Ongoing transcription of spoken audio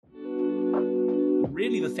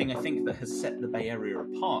really the thing I think that has set the Bay Area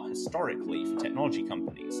apart historically for technology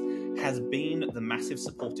companies has been the massive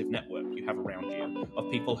supportive network you have around you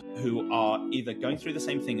of people who are either going through the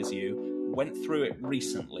same thing as you, went through it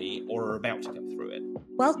recently, or are about to go through it.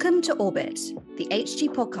 Welcome to Orbit, the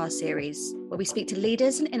HG podcast series, where we speak to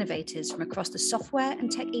leaders and innovators from across the software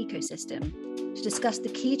and tech ecosystem to discuss the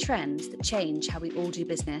key trends that change how we all do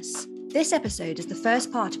business. This episode is the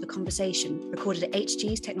first part of a conversation recorded at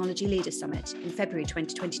HG's Technology Leaders Summit in February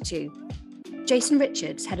 2022. Jason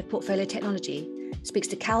Richards, Head of Portfolio Technology, speaks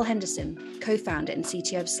to Cal Henderson, co-founder and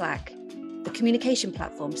CTO of Slack, the communication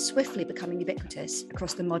platform swiftly becoming ubiquitous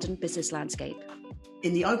across the modern business landscape.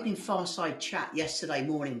 In the opening Fireside chat yesterday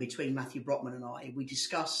morning between Matthew Brockman and I, we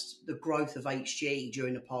discussed the growth of HG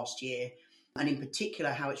during the past year, and in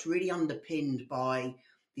particular how it's really underpinned by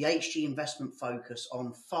the HG investment focus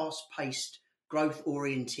on fast-paced,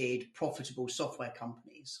 growth-oriented, profitable software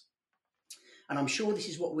companies. And I'm sure this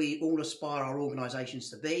is what we all aspire our organisations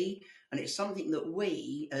to be, and it's something that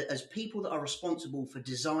we, as people that are responsible for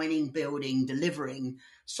designing, building, delivering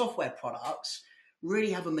software products,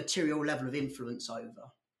 really have a material level of influence over.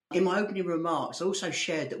 In my opening remarks, I also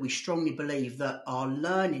shared that we strongly believe that our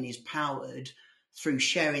learning is powered through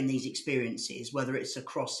sharing these experiences, whether it's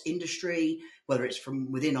across industry, whether it's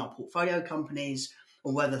from within our portfolio companies,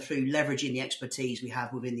 or whether through leveraging the expertise we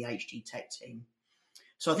have within the HG Tech team.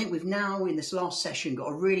 So I think we've now, in this last session, got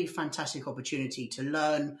a really fantastic opportunity to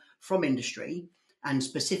learn from industry, and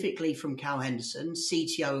specifically from Cal Henderson,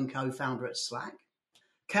 CTO and co-founder at Slack.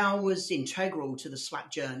 Cal was integral to the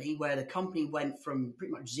Slack journey, where the company went from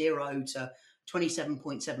pretty much zero to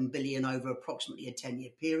 27.7 billion over approximately a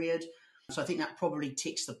 10-year period. So I think that probably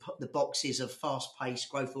ticks the boxes of fast-paced,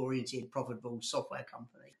 growth-oriented, profitable software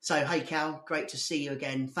company. So, hey, Cal, great to see you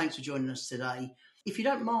again. Thanks for joining us today. If you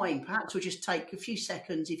don't mind, perhaps we'll just take a few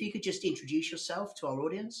seconds. If you could just introduce yourself to our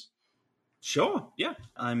audience. Sure, yeah.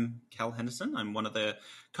 I'm Cal Henderson. I'm one of the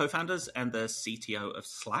co-founders and the CTO of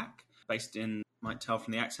Slack, based in, might tell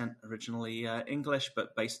from the accent, originally English,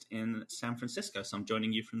 but based in San Francisco. So I'm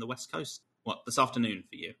joining you from the West Coast. This afternoon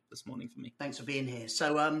for you, this morning for me. Thanks for being here.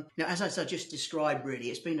 So, as I just described, really,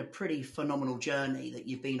 it's been a pretty phenomenal journey that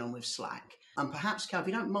you've been on with Slack. And perhaps, Cal, if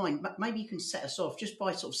you don't mind, maybe you can set us off just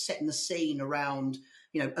by sort of setting the scene around,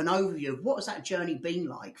 an overview of what has that journey been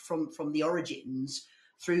like from the origins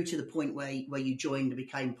through to the point where you joined and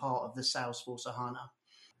became part of the Salesforce Ohana.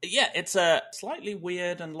 Yeah, it's a slightly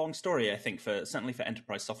weird and long story, I think, certainly for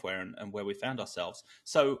enterprise software and where we found ourselves.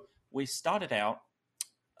 So we started out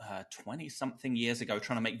 20-something years ago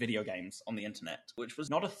trying to make video games on the internet, which was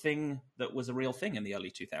not a thing that was a real thing in the early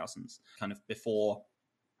 2000s, kind of before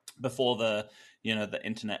the the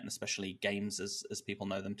internet, and especially games as people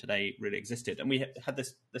know them today, really existed. And we had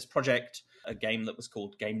this project, a game that was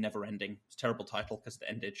called Game Never Ending. It's a terrible title because it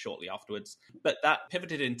ended shortly afterwards, but that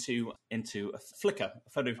pivoted into a Flickr, a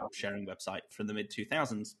photo sharing website from the mid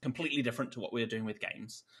 2000s, completely different to what we were doing with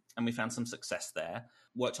games. And we found some success there,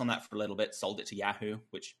 worked on that for a little bit, sold it to Yahoo,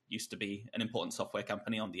 which used to be an important software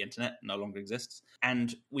company on the internet, no longer exists.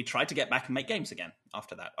 And we tried to get back and make games again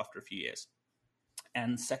after that, after a few years.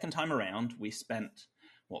 And second time around, we spent,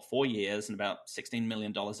 4 years and about $16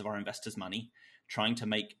 million of our investors' money trying to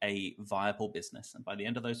make a viable business. And by the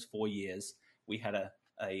end of those 4 years, we had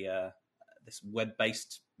this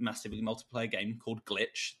web-based, massively multiplayer game called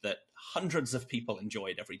Glitch that hundreds of people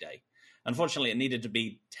enjoyed every day. Unfortunately, it needed to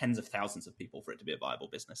be tens of thousands of people for it to be a viable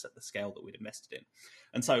business at the scale that we'd invested in.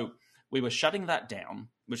 And so we were shutting that down,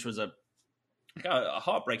 which was a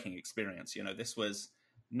heartbreaking experience. This was...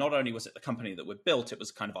 Not only was it the company that we'd built, it was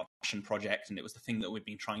kind of our passion project, and it was the thing that we'd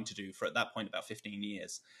been trying to do for, at that point, about 15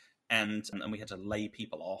 years. And we had to lay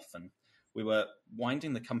people off, and we were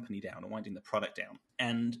winding the company down and winding the product down.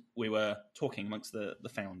 And we were talking amongst the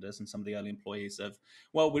founders and some of the early employees of,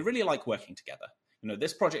 we really like working together.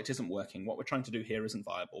 This project isn't working. What we're trying to do here isn't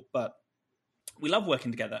viable, but we love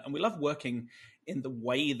working together, and we love working in the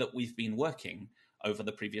way that we've been working over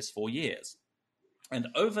the previous 4 years. And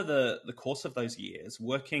over the course of those years,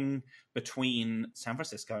 working between San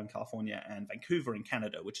Francisco in California and Vancouver in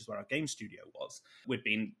Canada, which is where our game studio was, we'd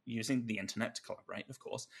been using the internet to collaborate, of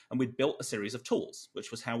course, and we'd built a series of tools, which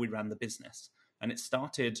was how we ran the business. And it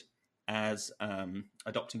started as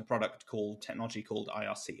adopting a product technology called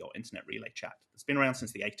IRC, or Internet Relay Chat. It's been around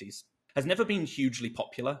since the 80s. Has never been hugely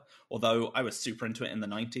popular, although I was super into it in the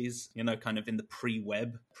 90s, kind of in the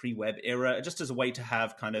pre-web era, just as a way to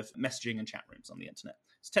have kind of messaging and chat rooms on the internet.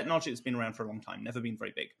 It's technology that's been around for a long time, never been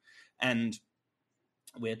very big. And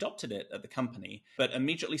we adopted it at the company, but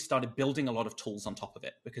immediately started building a lot of tools on top of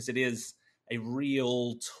it, because it is a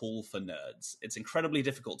real tool for nerds. It's incredibly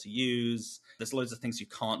difficult to use. There's loads of things you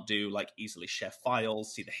can't do, like easily share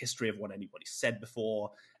files, see the history of what anybody said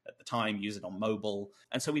before at the time, use it on mobile.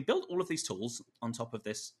 And so we built all of these tools on top of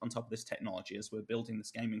this technology as we're building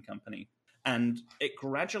this gaming company. And it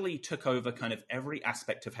gradually took over kind of every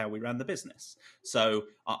aspect of how we ran the business. So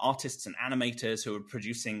our artists and animators who were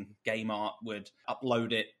producing game art would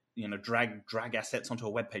upload it, drag assets onto a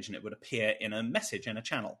web page, and it would appear in a message in a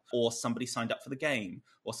channel, or somebody signed up for the game,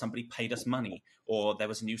 or somebody paid us money, or there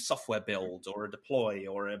was a new software build or a deploy,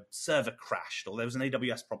 or a server crashed, or there was an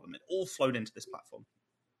AWS problem. It all flowed into this platform.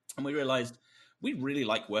 And we realized we really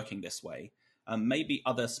like working this way. Maybe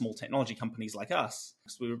other small technology companies like us,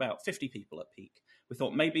 because we were about 50 people at peak, we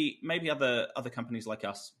thought maybe other companies like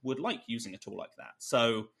us would like using a tool like that.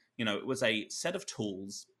 So, it was a set of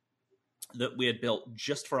tools that we had built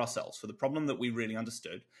just for ourselves, for the problem that we really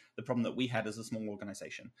understood, the problem that we had as a small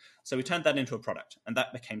organization. So we turned that into a product, and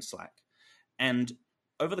that became Slack. And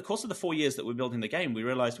over the course of the 4 years that we're building the game, we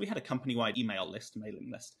realized we had a company-wide mailing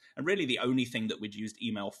list. And really the only thing that we'd used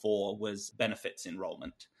email for was benefits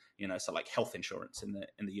enrollment, so like health insurance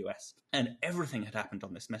in the US. And everything had happened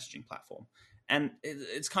on this messaging platform. And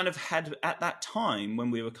it's kind of had, at that time,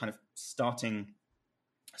 when we were kind of starting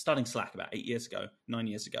Slack about 9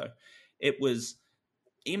 years ago,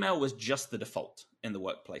 email was just the default in the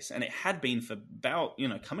workplace. And it had been for about,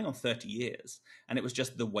 coming on 30 years. And it was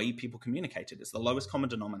just the way people communicated. It's the lowest common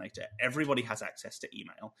denominator. Everybody has access to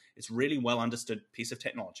email. It's really well understood piece of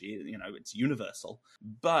technology. It's universal,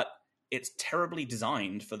 but it's terribly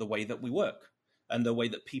designed for the way that we work and the way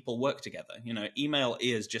that people work together. Email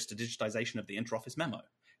is just a digitization of the interoffice memo.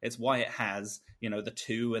 It's why it has, the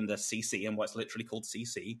to and the CC and what's literally called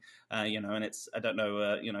CC, and it's, I don't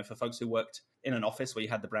know, for folks who worked in an office where you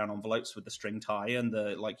had the brown envelopes with the string tie and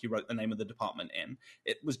you wrote the name of the department in,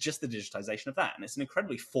 it was just the digitization of that. And it's an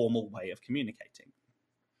incredibly formal way of communicating.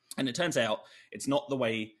 And it turns out it's not the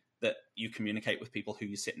way that you communicate with people who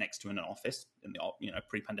you sit next to in an office in the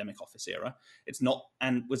pre-pandemic office era. It's not,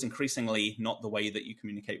 and was increasingly not the way that you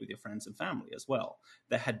communicate with your friends and family as well.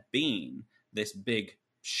 There had been this big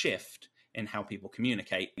shift in how people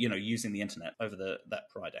communicate, using the internet over that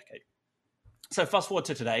prior decade. So fast forward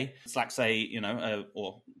to today, Slack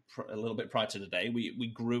or a little bit prior to today,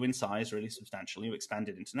 we grew in size really substantially. We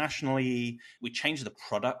expanded internationally. We changed the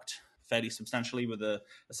product fairly substantially with a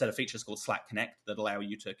set of features called Slack Connect that allow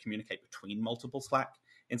you to communicate between multiple Slack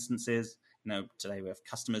instances. Today we have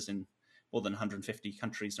customers in more than 150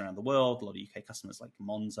 countries around the world, a lot of UK customers like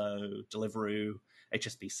Monzo, Deliveroo,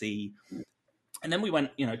 HSBC. And then we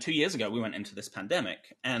went, 2 years ago, we went into this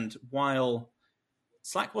pandemic. And while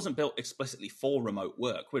Slack wasn't built explicitly for remote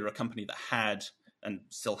work, we were a company that had and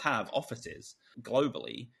still have offices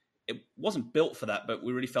globally. It wasn't built for that, but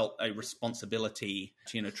we really felt a responsibility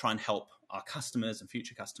to, try and help our customers and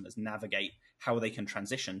future customers navigate how they can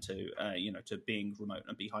transition to, to being remote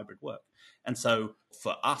and be hybrid work. And so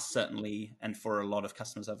for us, certainly, and for a lot of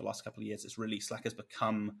customers over the last couple of years, it's really Slack has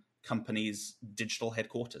become company's digital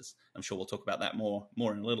headquarters. I'm sure we'll talk about that more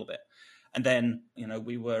in a little bit. And then,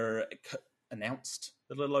 we were announced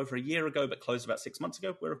a little over a year ago, but closed about 6 months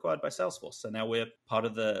ago. We're acquired by Salesforce. So now we're part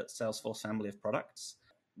of the Salesforce family of products.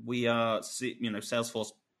 We are,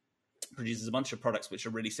 Salesforce produces a bunch of products which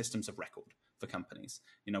are really systems of record for companies,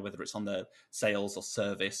 whether it's on the sales or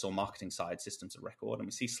service or marketing side, systems of record. And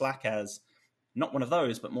we see Slack as not one of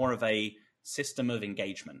those, but more of a system of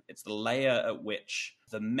engagement. It's the layer at which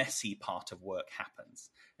the messy part of work happens.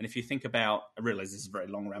 And if you think about, I realize this is a very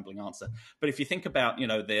long rambling answer, but if you think about,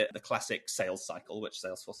 the classic sales cycle, which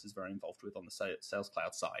Salesforce is very involved with on the Sales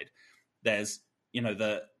Cloud side, there's,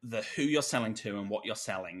 the who you're selling to and what you're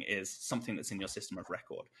selling is something that's in your system of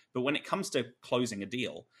record. But when it comes to closing a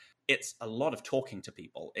deal, it's a lot of talking to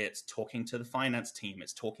people. It's talking to the finance team.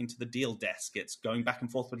 It's talking to the deal desk. It's going back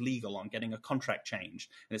and forth with legal on getting a contract changed.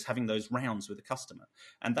 And it's having those rounds with the customer.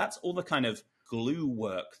 And that's all the kind of glue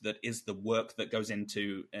work that is the work that goes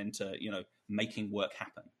into making work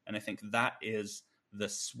happen. And I think that is the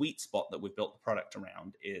sweet spot that we've built the product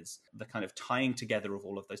around, is the kind of tying together of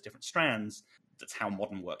all of those different strands. That's how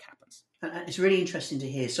modern work happens. And it's really interesting to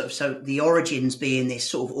hear so the origins being this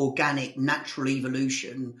sort of organic, natural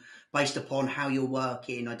evolution based upon how you're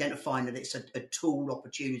working, identifying that it's a tool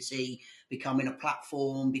opportunity, becoming a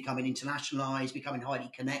platform, becoming internationalized, becoming highly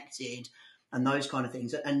connected, and those kind of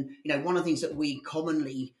things. And, one of the things that we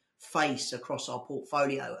commonly face across our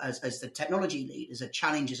portfolio as the technology leaders are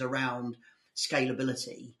challenges around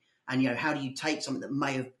scalability. And, how do you take something that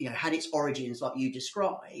may have, had its origins like you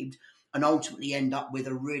described, and ultimately end up with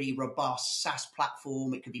a really robust SaaS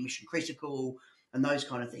platform? It could be mission critical, and those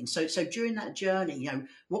kind of things. So during that journey,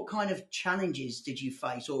 what kind of challenges did you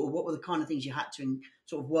face, or what were the kind of things you had to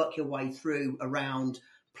sort of work your way through around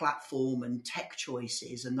platform and tech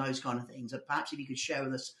choices and those kind of things? And perhaps if you could share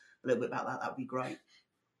with us a little bit about that, that would be great.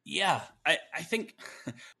 Yeah, I think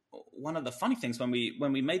one of the funny things when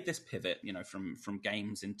we made this pivot, from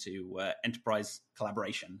games into enterprise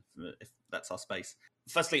collaboration, if that's our space.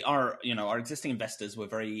 Firstly, our existing investors were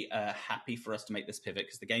very happy for us to make this pivot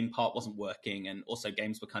because the game part wasn't working, and also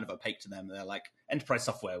games were kind of opaque to them. They're like, enterprise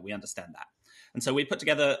software, we understand that. And so we put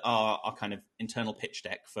together our kind of internal pitch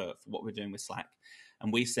deck for what we're doing with Slack.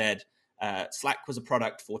 And we said Slack was a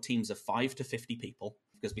product for teams of 5 to 50 people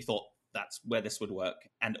because we thought that's where this would work.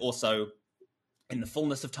 And also, in the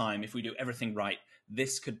fullness of time, if we do everything right,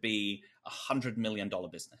 this could be $100 million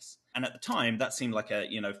business. And at the time, that seemed like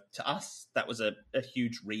to us, that was a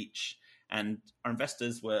huge reach. And our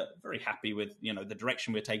investors were very happy with, the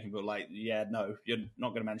direction we're taking. We were like, yeah, no, you're not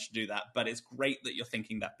going to manage to do that. But it's great that you're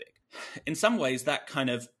thinking that big. In some ways, that kind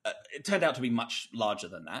of, it turned out to be much larger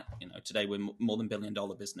than that. Today we're more than $1 billion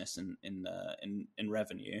business in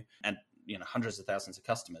revenue and, hundreds of thousands of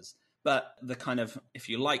customers. But the kind of, if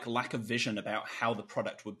you like, lack of vision about how the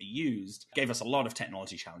product would be used gave us a lot of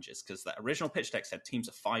technology challenges because that original pitch deck said teams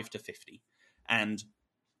of 5 to 50. And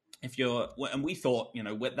we thought,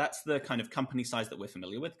 that's the kind of company size that we're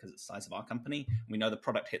familiar with because it's the size of our company. We know the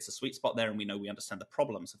product hits a sweet spot there, and we know we understand the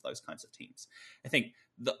problems of those kinds of teams. I think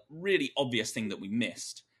the really obvious thing that we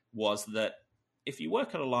missed was that if you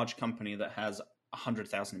work at a large company that has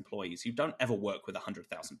 100,000 employees, you don't ever work with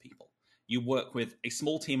 100,000 people. You work with a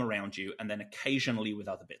small team around you and then occasionally with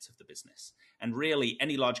other bits of the business. And really,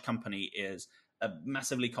 any large company is a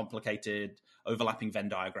massively complicated, overlapping Venn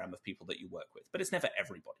diagram of people that you work with. But it's never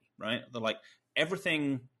everybody, right? They're like,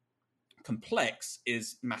 everything complex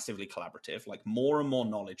is massively collaborative. Like more and more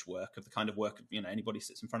knowledge work of the kind of work, anybody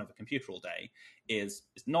sits in front of a computer all day is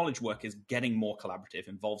knowledge work is getting more collaborative,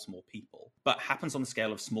 involves more people, but happens on the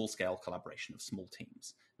scale of small scale collaboration of small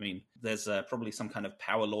teams. I mean, there's probably some kind of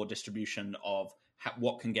power law distribution of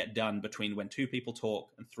what can get done between when 2 people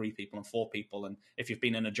talk and 3 people and 4 people. And if you've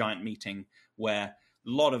been in a giant meeting where a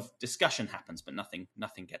lot of discussion happens, but nothing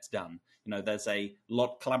gets done, there's a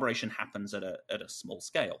lot collaboration happens at a small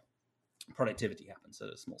scale. Productivity happens at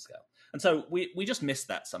a small scale. And so we just missed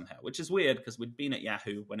that somehow, which is weird because we'd been at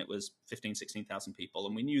Yahoo when it was 15, 16,000 people,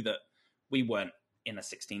 and we knew that we weren't in a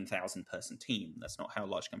 16,000 person team. That's not how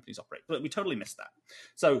large companies operate. But we totally missed that.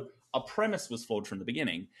 So our premise was flawed from the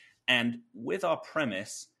beginning. And with our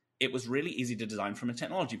premise, it was really easy to design from a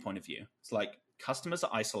technology point of view. It's like customers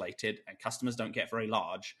are isolated and customers don't get very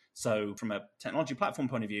large. So from a technology platform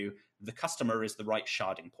point of view, the customer is the right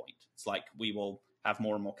sharding point. It's like we will have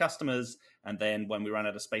more and more customers, and then when we run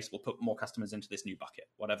out of space, we'll put more customers into this new bucket,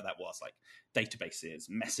 whatever that was, like databases,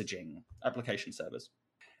 messaging, application servers.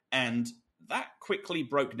 And that quickly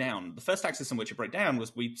broke down. The first axis in which it broke down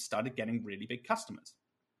was we started getting really big customers.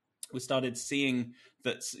 We started seeing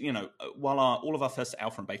that, while all of our first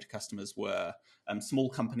alpha and beta customers were small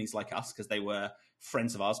companies like us, because they were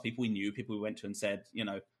friends of ours, people we knew, people we went to and said,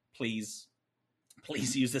 please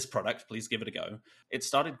use this product, please give it a go. It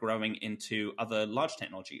started growing into other large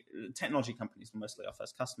technology companies, mostly our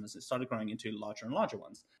first customers. It started growing into larger and larger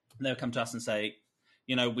ones. And they would come to us and say,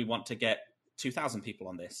 we want to get 2,000 people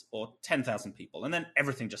on this or 10,000 people. And then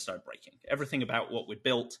everything just started breaking. Everything about what we'd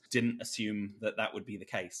built didn't assume that would be the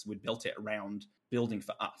case. We'd built it around building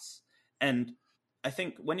for us. And I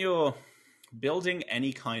think when you're building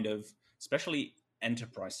any kind of, especially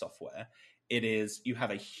enterprise software, you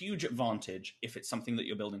have a huge advantage if it's something that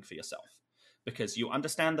you're building for yourself, because you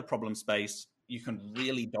understand the problem space. You can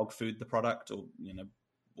really dog food the product, or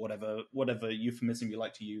whatever euphemism you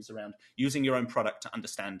like to use around using your own product to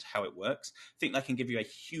understand how it works. I think that can give you a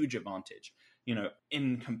huge advantage,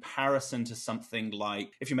 in comparison to something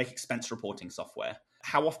like if you make expense reporting software.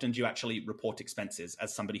 How often do you actually report expenses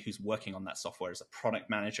as somebody who's working on that software, as a product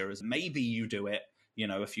manager? As maybe you do it,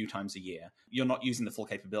 a few times a year. You're not using the full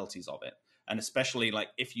capabilities of it. And especially like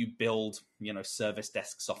if you build, service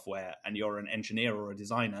desk software and you're an engineer or a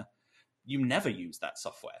designer, you never use that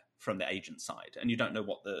software from the agent side, and you don't know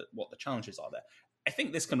what the challenges are there. I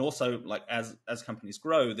think this can also, like as companies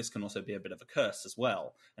grow, this can also be a bit of a curse as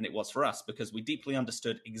well. And it was for us because we deeply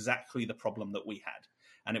understood exactly the problem that we had.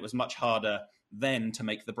 And it was much harder then to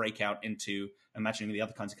make the breakout into imagining the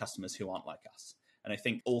other kinds of customers who aren't like us. And I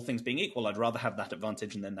think all things being equal, I'd rather have that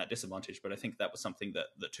advantage and then that disadvantage. But I think that was something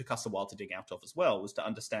that took us a while to dig out of as well, was to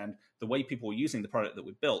understand the way people were using the product that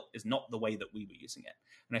we built is not the way that we were using it.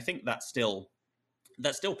 And I think that still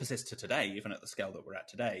persists to today, even at the scale that we're at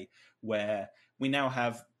today, where we now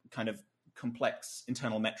have kind of complex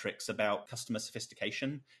internal metrics about customer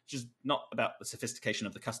sophistication, which is not about the sophistication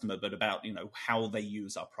of the customer, but about, how they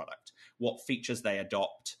use our product, what features they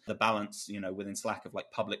adopt, the balance, within Slack of like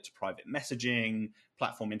public to private messaging,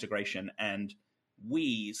 platform integration, and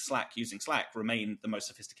we, Slack, using Slack, remain the most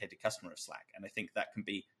sophisticated customer of Slack. And I think that can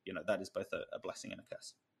be, that is both a blessing and a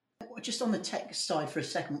curse. Just on the tech side for a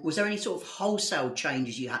second, was there any sort of wholesale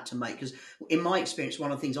changes you had to make? Because in my experience,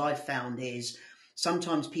 one of the things I've found is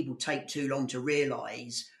sometimes people take too long to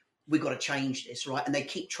realise we've got to change this, right? And they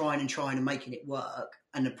keep trying and making it work,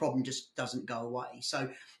 and the problem just doesn't go away. So,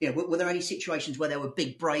 were there any situations where there were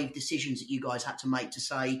big, brave decisions that you guys had to make to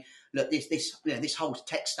say, look, this whole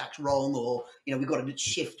tech stack's wrong, or, we've got to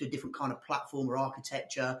shift to a different kind of platform or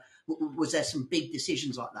architecture? Was there some big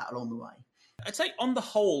decisions like that along the way? I'd say on the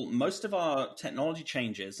whole, most of our technology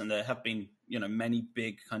changes, and there have been, many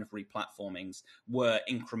big kind of replatformings, were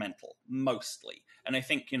incremental, mostly. And I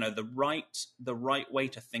think, the right way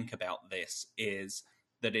to think about this is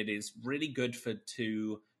that it is really good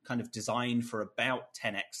to kind of design for about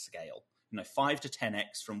 10x scale. 5 to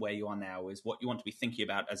 10x from where you are now is what you want to be thinking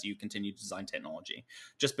about as you continue to design technology.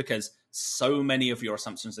 Just because so many of your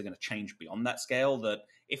assumptions are going to change beyond that scale, that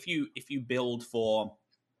if you build for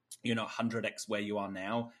 100x where you are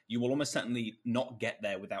now, you will almost certainly not get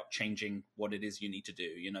there without changing what it is you need to do.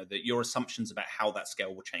 That your assumptions about how that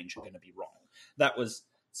scale will change are going to be wrong. That was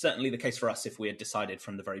certainly the case for us if we had decided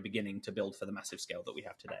from the very beginning to build for the massive scale that we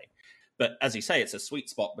have today. But as you say, it's a sweet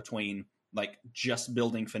spot between like just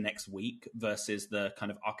building for next week versus the kind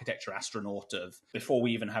of architecture astronaut of before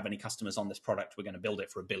we even have any customers on this product, we're going to build it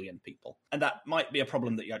for 1 billion people. And that might be a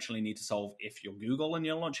problem that you actually need to solve if you're Google and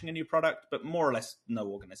you're launching a new product, but more or less no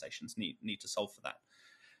organizations need to solve for that.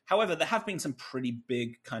 However, there have been some pretty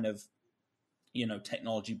big kind of,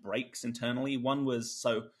 technology breaks internally. One was,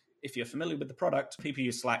 so if you're familiar with the product, people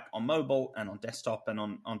use Slack on mobile and on desktop, and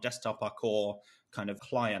on desktop, our core kind of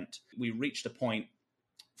client. We reached a point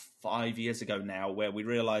 5 years ago now where we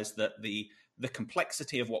realized that the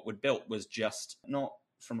complexity of what we'd built was just not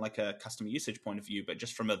from like a customer usage point of view, but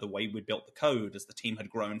just from the way we built the code, as the team had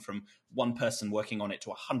grown from one person working on it to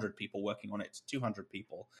 100 people working on it to 200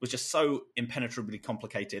 people, was just so impenetrably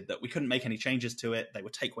complicated that we couldn't make any changes to it. They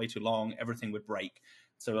would take way too long. Everything would break.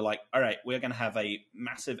 So we're like, all right, we're going to have a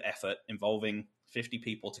massive effort involving 50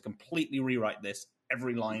 people to completely rewrite this,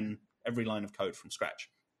 every line of code from scratch.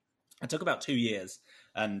 It took about 2 years.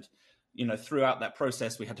 And, throughout that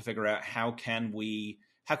process, we had to figure out how can we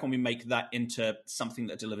make that into something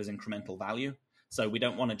that delivers incremental value. So we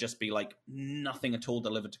don't want to just be like nothing at all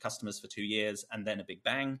delivered to customers for 2 years and then a big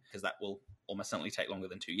bang, because that will almost certainly take longer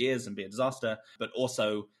than 2 years and be a disaster. But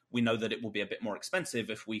also we know that it will be a bit more expensive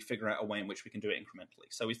if we figure out a way in which we can do it incrementally.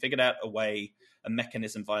 So we figured out a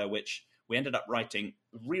mechanism via which we ended up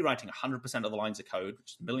rewriting 100% of the lines of code,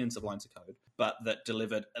 which is millions of lines of code, but that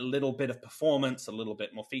delivered a little bit of performance, a little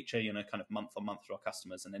bit more feature, kind of month on month to our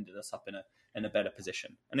customers, and ended us up in a better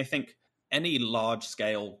position. And I think any large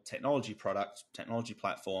scale technology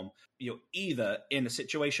platform, you're either in a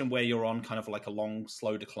situation where you're on kind of like a long,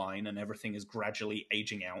 slow decline and everything is gradually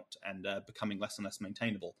aging out and becoming less and less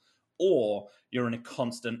maintainable, or you're in a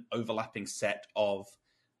constant overlapping set of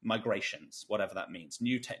migrations, whatever that means,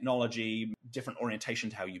 new technology, different orientation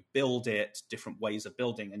to how you build it, different ways of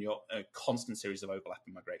building, and you're a constant series of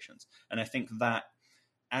overlapping migrations. And I think that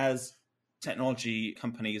as technology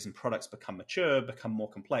companies and products become mature, become more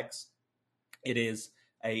complex, it is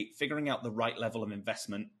figuring out the right level of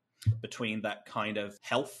investment between that kind of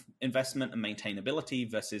health investment and maintainability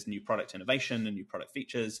versus new product innovation and new product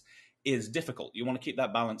features is difficult. You want to keep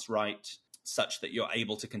that balance right, such that you're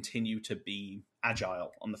able to continue to be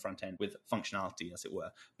agile on the front end with functionality, as it were,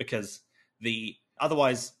 because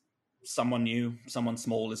otherwise someone new, someone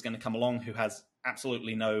small is going to come along who has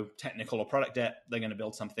absolutely no technical or product debt. They're going to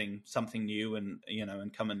build something new and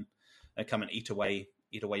come and eat away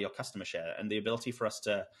your customer share. And the ability for us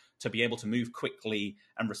to be able to move quickly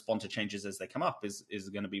and respond to changes as they come up is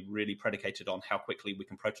going to be really predicated on how quickly we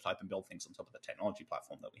can prototype and build things on top of the technology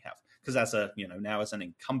platform that we have. Because now as an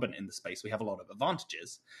incumbent in the space, we have a lot of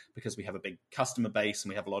advantages because we have a big customer base and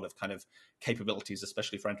we have a lot of kind of capabilities,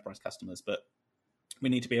 especially for enterprise customers. But we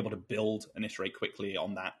need to be able to build and iterate quickly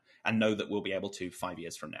on that and know that we'll be able to 5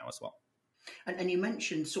 years from now as well. And you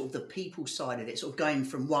mentioned sort of the people side of it, sort of going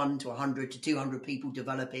from 1 to 100 to 200 people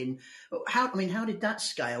developing. How did that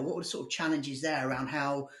scale? What were the sort of challenges there around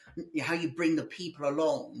how you bring the people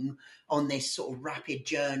along on this sort of rapid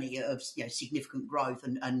journey of significant growth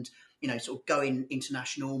and sort of going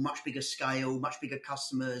international, much bigger scale, much bigger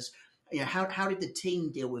customers? How did the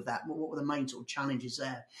team deal with that? What were the main sort of challenges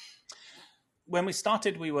there? when we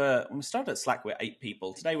started at Slack, we were 8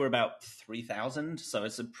 people. Today we're about 3,000. So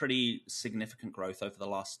it's a pretty significant growth over the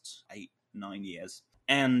last 8-9 years.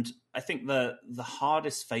 And I think the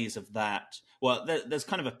hardest phase of that, well, there's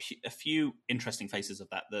kind of a few interesting phases of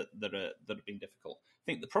that have been difficult. I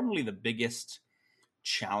think probably the biggest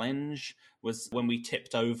challenge was when we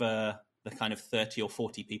tipped over the kind of 30 or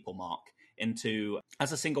 40 people mark into,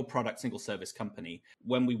 as a single product, single service company,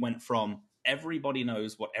 when we went from everybody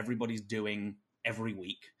knows what everybody's doing every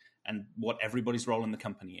week and what everybody's role in the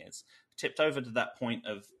company is, tipped over to that point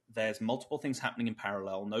of there's multiple things happening in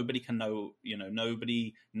parallel. Nobody can know,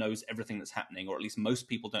 nobody knows everything that's happening, or at least most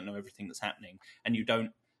people don't know everything that's happening. And you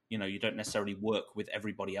don't necessarily work with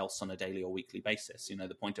everybody else on a daily or weekly basis.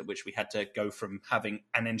 The point at which we had to go from having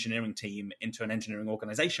an engineering team into an engineering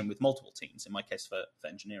organization with multiple teams, in my case for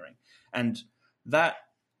engineering. And that,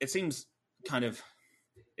 it seems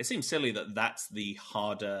silly that that's the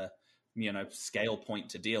harder, scale point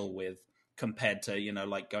to deal with compared to,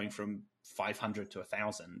 like going from 500 to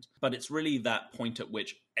 1,000. But it's really that point at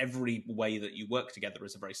which every way that you work together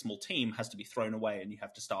as a very small team has to be thrown away, and you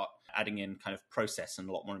have to start adding in kind of process and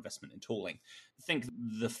a lot more investment in tooling. I think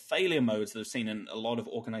the failure modes that I've seen in a lot of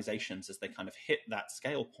organizations as they kind of hit that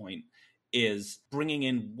scale point is bringing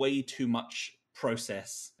in way too much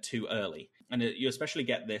process too early. And you especially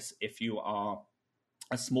get this if you are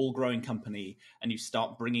a small growing company and you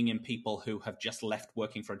start bringing in people who have just left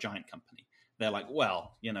working for a giant company. They're like,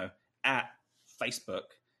 well, at Facebook,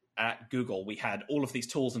 at Google, we had all of these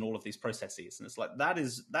tools and all of these processes. And it's like,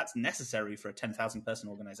 that's necessary for a 10,000 person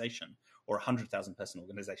organization or a 100,000 person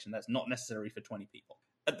organization. That's not necessary for 20 people.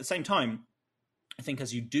 At the same time, I think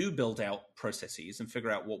as you do build out processes and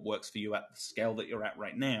figure out what works for you at the scale that you're at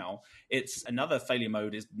right now, it's another failure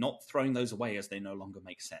mode is not throwing those away as they no longer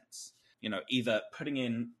make sense. Either putting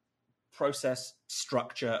in process,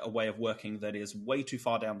 structure, a way of working that is way too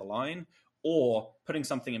far down the line, or putting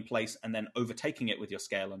something in place and then overtaking it with your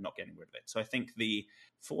scale and not getting rid of it. So I think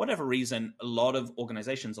for whatever reason, a lot of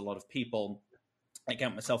organizations, a lot of people, I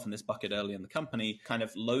count myself in this bucket early in the company, kind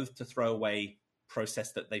of loathe to throw away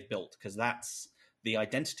process that they've built, because that's the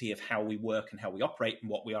identity of how we work and how we operate and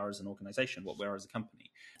what we are as an organization, what we are as a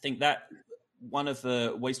company. I think that one of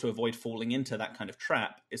the ways to avoid falling into that kind of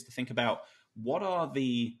trap is to think about what are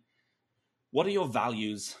your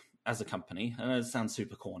values as a company. And it sounds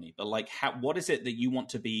super corny, but what is it that you want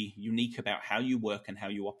to be unique about how you work and how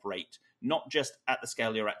you operate, not just at the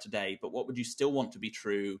scale you're at today, but what would you still want to be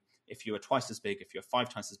true if you were twice as big, if you're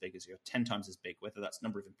 5 times as big, as you're 10 times as big, whether that's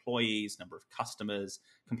number of employees, number of customers,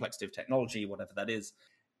 complexity of technology, whatever that is.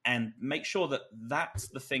 And make sure that that's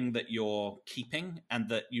the thing that you're keeping and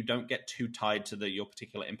that you don't get too tied to your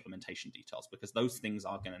particular implementation details, because those things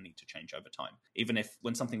are going to need to change over time. Even if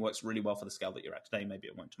when something works really well for the scale that you're at today, maybe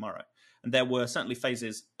it won't tomorrow. And there were certainly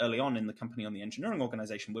phases early on in the company, on the engineering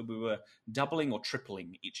organization, where we were doubling or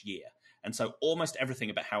tripling each year. And so almost everything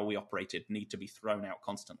about how we operated need to be thrown out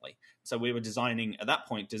constantly. So we were designing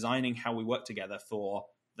how we work together for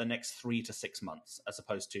the next 3 to 6 months, as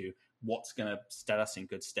opposed to what's going to stand us in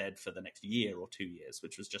good stead for the next year or 2 years,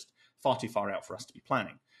 which was just far too far out for us to be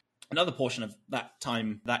planning. Another portion of that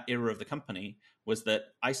time, that era of the company, was that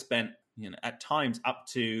I spent, at times up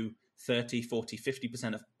to 30, 40,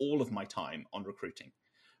 50% of all of my time on recruiting,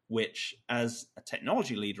 which as a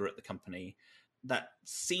technology leader at the company, that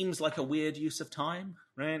seems like a weird use of time,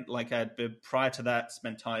 right? Like prior to that,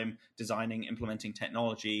 spent time designing, implementing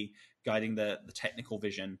technology, guiding the technical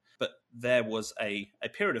vision. But there was a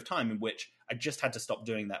period of time in which I just had to stop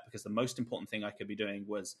doing that, because the most important thing I could be doing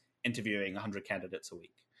was interviewing 100 candidates a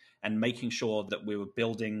week and making sure that we were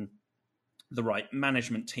building the right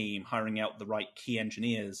management team, hiring out the right key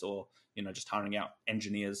engineers, or just hiring out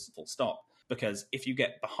engineers full stop. Because if you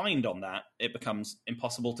get behind on that, it becomes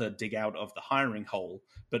impossible to dig out of the hiring hole,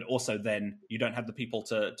 but also then you don't have the people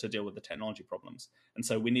to deal with the technology problems. And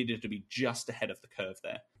so we needed to be just ahead of the curve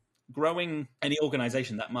there. Growing any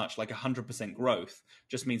organization that much, like 100% growth,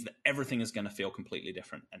 just means that everything is going to feel completely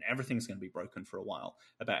different and everything's going to be broken for a while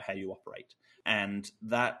about how you operate. And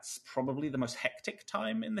that's probably the most hectic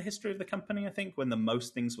time in the history of the company, I think, when the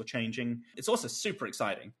most things were changing. It's also super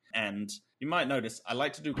exciting. And you might notice I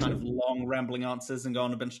like to do kind of long rambling answers and go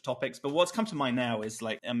on a bunch of topics. But what's come to mind now is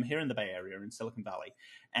I'm here in the Bay Area in Silicon Valley.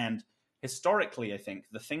 And historically, I think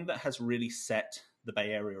the thing that has really set the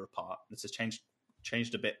Bay Area apart, this has changed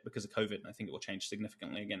a bit because of COVID, and I think it will change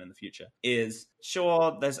significantly again in the future, is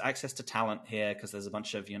sure, there's access to talent here because there's a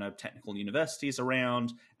bunch of, technical universities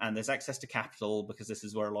around, and there's access to capital because this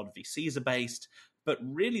is where a lot of VCs are based. But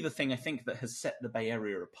really the thing I think that has set the Bay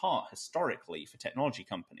Area apart historically for technology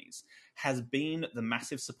companies has been the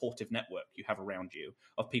massive supportive network you have around you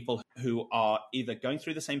of people who are either going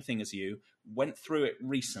through the same thing as you, went through it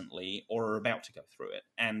recently, or are about to go through it.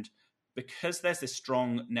 And because there's this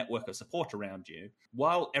strong network of support around you,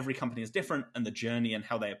 while every company is different and the journey and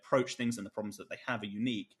how they approach things and the problems that they have are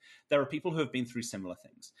unique, there are people who have been through similar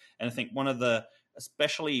things. And I think one of the,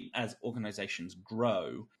 especially as organizations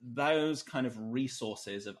grow, those kind of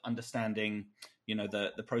resources of understanding,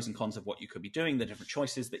 the pros and cons of what you could be doing, the different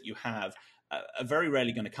choices that you have, are very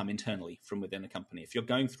rarely going to come internally from within a company. If you're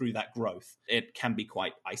going through that growth, it can be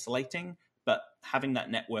quite isolating. But having that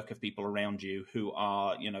network of people around you who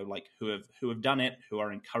are, who have done it, who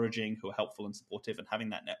are encouraging, who are helpful and supportive, and having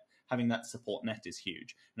that support net is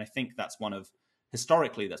huge. And I think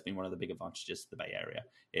historically, that's been one of the big advantages of the Bay Area,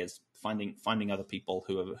 is finding other people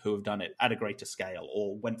who have done it at a greater scale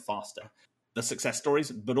or went faster. The success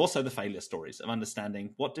stories, but also the failure stories of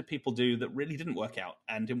understanding what did people do that really didn't work out,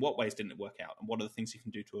 and in what ways didn't it work out, and what are the things you can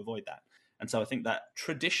do to avoid that. And so I think that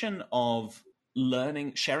tradition of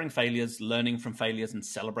learning, sharing failures, learning from failures and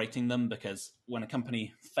celebrating them, because when a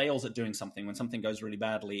company fails at doing something, when something goes really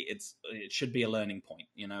badly, it should be a learning point,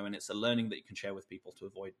 and it's a learning that you can share with people to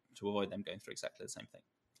avoid them going through exactly the same thing.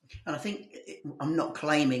 And I think I'm not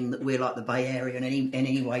claiming that we're like the Bay Area in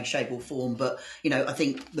any way, shape or form, but, I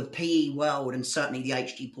think the PE world and certainly the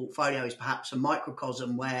HG portfolio is perhaps a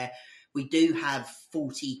microcosm where we do have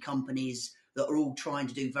 40 companies that are all trying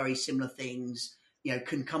to do very similar things,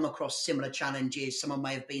 can come across similar challenges. Someone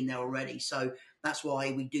may have been there already. So that's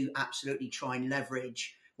why we do absolutely try and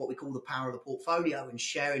leverage what we call the power of the portfolio and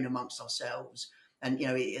sharing amongst ourselves. And,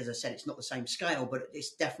 as I said, it's not the same scale, but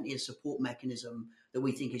it's definitely a support mechanism that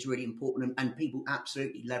we think is really important. And people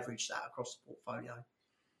absolutely leverage that across the portfolio.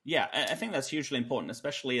 Yeah, I think that's hugely important,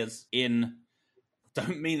 especially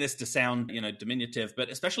don't mean this to sound, diminutive, but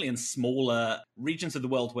especially in smaller regions of the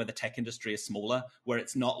world where the tech industry is smaller, where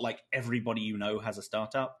it's not like everybody has a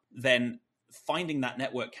startup, then finding that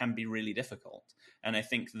network can be really difficult. And I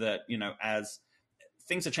think that, as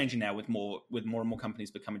things are changing now with more and more companies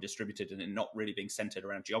becoming distributed and not really being centered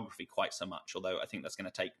around geography quite so much, although I think that's going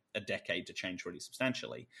to take a decade to change really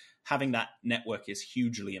substantially, having that network is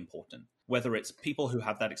hugely important. Whether it's people who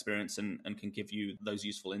have that experience and can give you those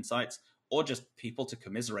useful insights, or just people to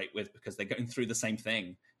commiserate with because they're going through the same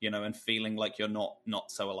thing, and feeling like you're not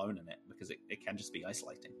so alone in it, because it can just be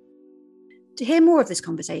isolating. To hear more of this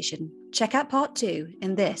conversation, check out part 2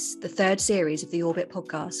 in the third series of the Orbit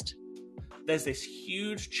podcast. There's this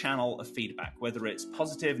huge channel of feedback, whether it's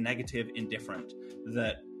positive, negative, indifferent,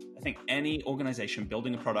 that I think any organization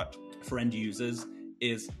building a product for end users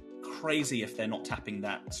is crazy if they're not tapping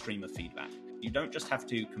that stream of feedback. You don't just have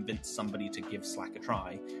to convince somebody to give Slack a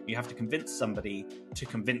try. You have to convince somebody to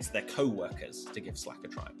convince their co-workers to give Slack a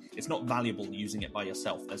try. It's not valuable using it by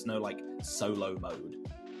yourself. There's no solo mode.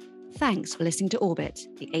 Thanks for listening to Orbit,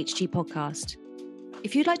 the HG podcast.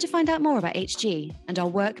 If you'd like to find out more about HG and our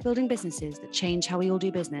work building businesses that change how we all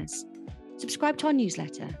do business, subscribe to our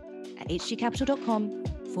newsletter at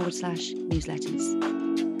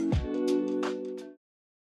hgcapital.com/newsletters.